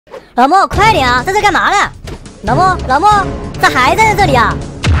老莫，快点啊，在这干嘛呢？老莫，咋还站在这里啊？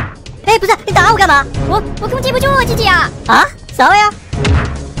哎，不是，你打我干嘛？我控制不住自己啊！啊，啥玩意儿？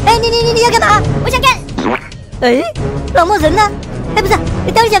哎，你要干嘛？我想干。哎，老莫人呢？哎，不是，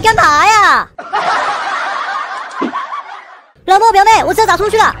你到底想干嘛呀？老莫表妹，我知道咋出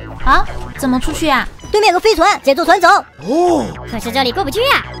去了。啊？怎么出去呀？对面有个飞船，直接坐船走。哦，可是这里过不去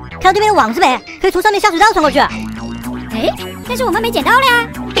呀。看对面的网子没？可以从上面下水道穿过去。哎，但是我们没捡到了呀。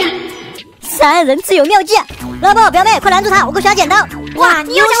三人自有妙计。老莫表妹，快拦住他，我给我拿剪刀。哇，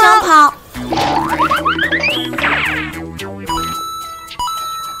你又想跑？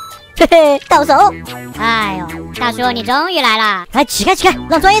嘿嘿，到手！哎呦，大叔，你终于来了！来，起开，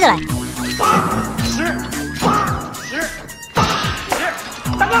让专业的来。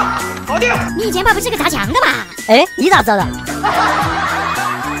3个，搞定！你以前怕不是个砸墙的吧？哎，你咋知道的？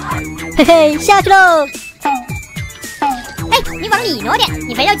嘿嘿，下去喽！哎，你往里挪点，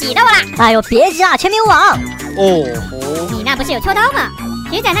你非要挤到我啦！哎呦，别急啊，前面有网。哦，你那不是有锉刀吗？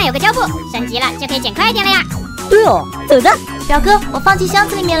鱼仔那有个胶布，升级了就可以捡快点了呀。对哦，走着。表哥，我放进箱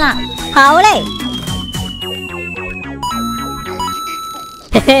子里面了。好嘞。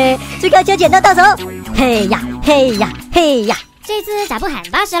嘿嘿，最高级剪刀到手。嘿呀，嘿呀，嘿呀。这次咋不喊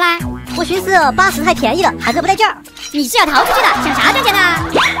80啦？我寻思80太便宜了，喊着不带劲儿。你是要逃出去的，想啥赚钱呢？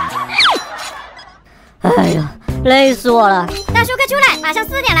哎呀，累死我了！大叔快出来，马上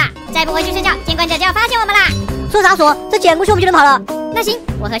4点了，再不回去睡觉，监管者就要发现我们啦！说啥说？这捡过去我们就能跑了。那行，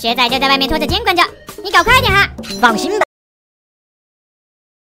我和学仔就在外面拖着监管者，你搞快点哈！放心吧。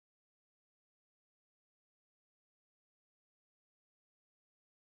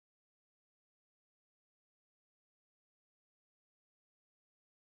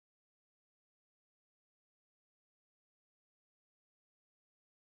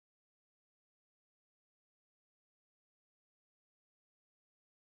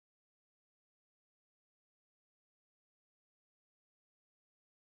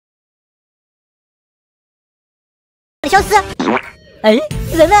消失！哎，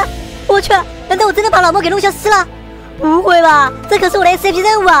人呢？我去，难道我真的把老莫给弄消失了？不会吧，这可是我的 SCP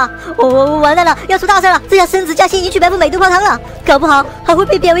任务啊！我完蛋了，要出大事了！这下升职加薪，迎娶白富美都泡汤了，搞不好还会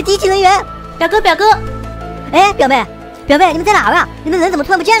被贬为低级人员。表哥，哎，表妹，你们在哪儿啊？你们人怎么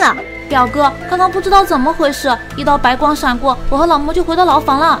突然不见了？表哥，刚刚不知道怎么回事，一道白光闪过，我和老莫就回到牢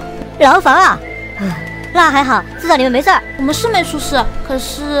房了。牢房啊？那还好，至少你们没事儿。我们是没出事，可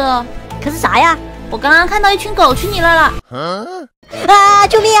是啥呀？我刚刚看到一群狗去你那儿了。啊！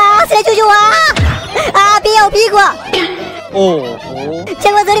救命啊！谁来救救我啊！啊！别咬我屁股！哦，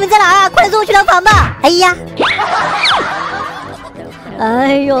监管者，你们在哪儿啊？快点送我去牢房吧！哎呀！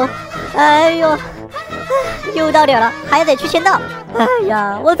哎呦！又到点了，还得去签到。哎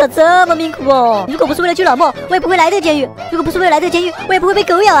呀，我咋这么命苦哦？如果不是为了救老莫，我也不会来这个监狱。如果不是为了来这个监狱，我也不会被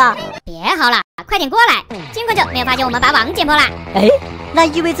狗咬啊！别好了，快点过来！监管者没有发现我们把网剪破了。哎，那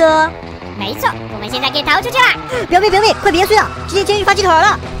意味着……没错，我们现在可以逃出去了。表妹，快别睡了！今天监狱发鸡腿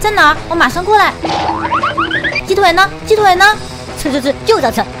了，在哪儿？我马上过来。鸡腿呢？吃，就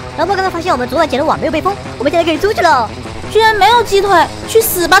这吃。老莫刚刚发现我们昨晚捡的网没有被封，我们现在可以出去了。居然没有鸡腿，去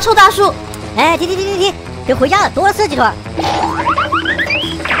死吧，臭大叔！哎，停，别回家了，多了是鸡腿。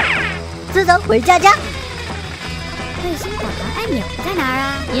自走回家。卫星导航按钮在哪儿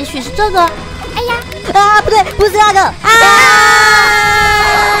啊？也许是这个。哎呀！啊，不对，不是那个啊！